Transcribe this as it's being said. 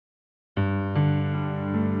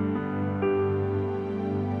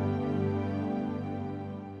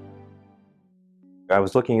I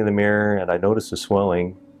was looking in the mirror and I noticed a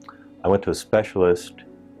swelling. I went to a specialist,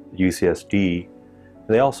 UCSD.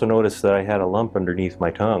 They also noticed that I had a lump underneath my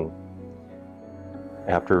tongue.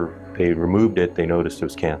 After they removed it, they noticed it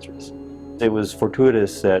was cancerous. It was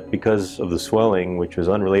fortuitous that because of the swelling, which was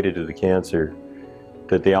unrelated to the cancer,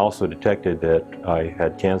 that they also detected that I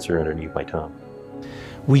had cancer underneath my tongue.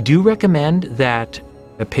 We do recommend that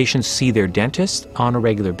patients see their dentist on a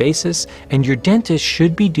regular basis, and your dentist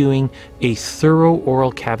should be doing a thorough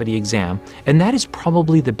oral cavity exam, and that is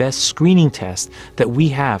probably the best screening test that we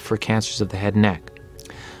have for cancers of the head and neck.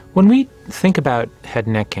 When we think about head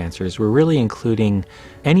and neck cancers, we're really including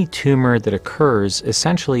any tumor that occurs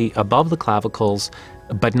essentially above the clavicles,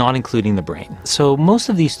 but not including the brain. So most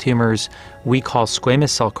of these tumors we call squamous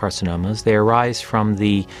cell carcinomas. They arise from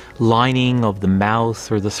the lining of the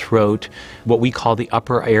mouth or the throat, what we call the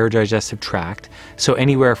upper air digestive tract, so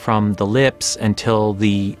anywhere from the lips until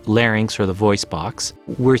the larynx or the voice box.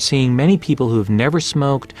 We're seeing many people who have never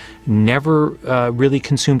smoked, never really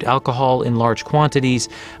consumed alcohol in large quantities,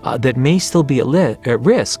 that may still be at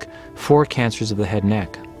risk for cancers of the head and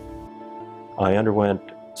neck. I underwent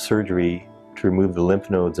surgery to remove the lymph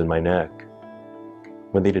nodes in my neck.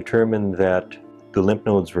 When they determined that the lymph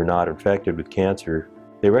nodes were not infected with cancer,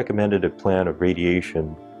 they recommended a plan of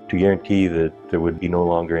radiation to guarantee that there would be no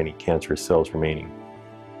longer any cancerous cells remaining.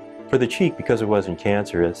 For the cheek, because it wasn't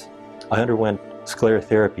cancerous, I underwent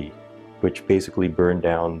sclerotherapy, which basically burned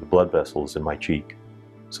down the blood vessels in my cheek,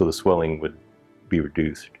 so the swelling would be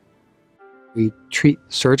reduced. We treat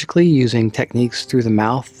surgically using techniques through the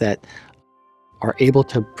mouth that are able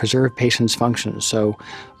to preserve patients' functions. So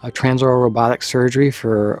transoral robotic surgery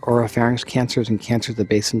for oropharynx cancers and cancers of the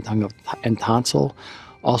base and tongue and tonsil.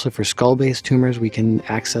 Also for skull-based tumors, we can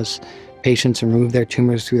access patients and remove their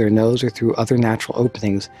tumors through their nose or through other natural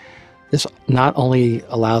openings. This not only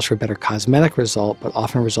allows for better cosmetic result, but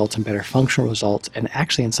often results in better functional results, and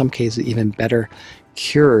actually in some cases even better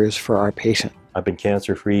cures for our patient. I've been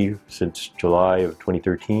cancer-free since July of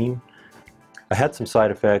 2013. I had some side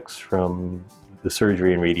effects from the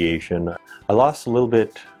surgery and radiation. I lost a little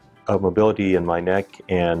bit of mobility in my neck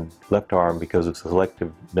and left arm because of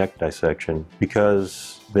selective neck dissection,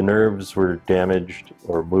 because the nerves were damaged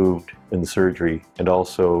or moved in the surgery, and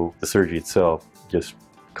also the surgery itself just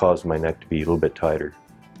caused my neck to be a little bit tighter.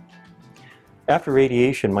 After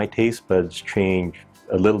radiation, my taste buds changed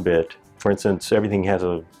a little bit. For instance, everything has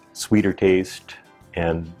a sweeter taste,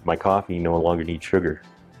 and my coffee no longer needs sugar.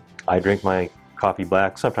 I drink my coffee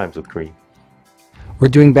black, sometimes with cream. We're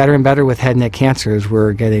doing better and better with head and neck cancers.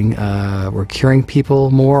 We're curing people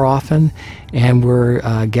more often, and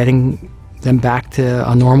we're getting them back to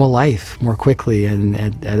a normal life more quickly and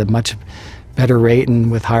at a much better rate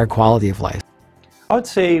and with higher quality of life. I would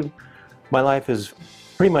say my life is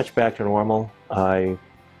pretty much back to normal. I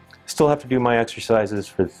still have to do my exercises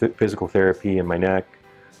for physical therapy in my neck,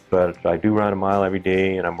 but I do run a mile every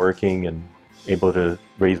day, and I'm working and able to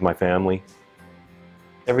raise my family.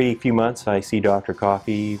 Every few months I see Dr.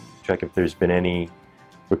 Coffey, check if there's been any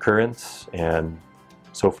recurrence, and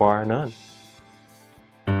so far none.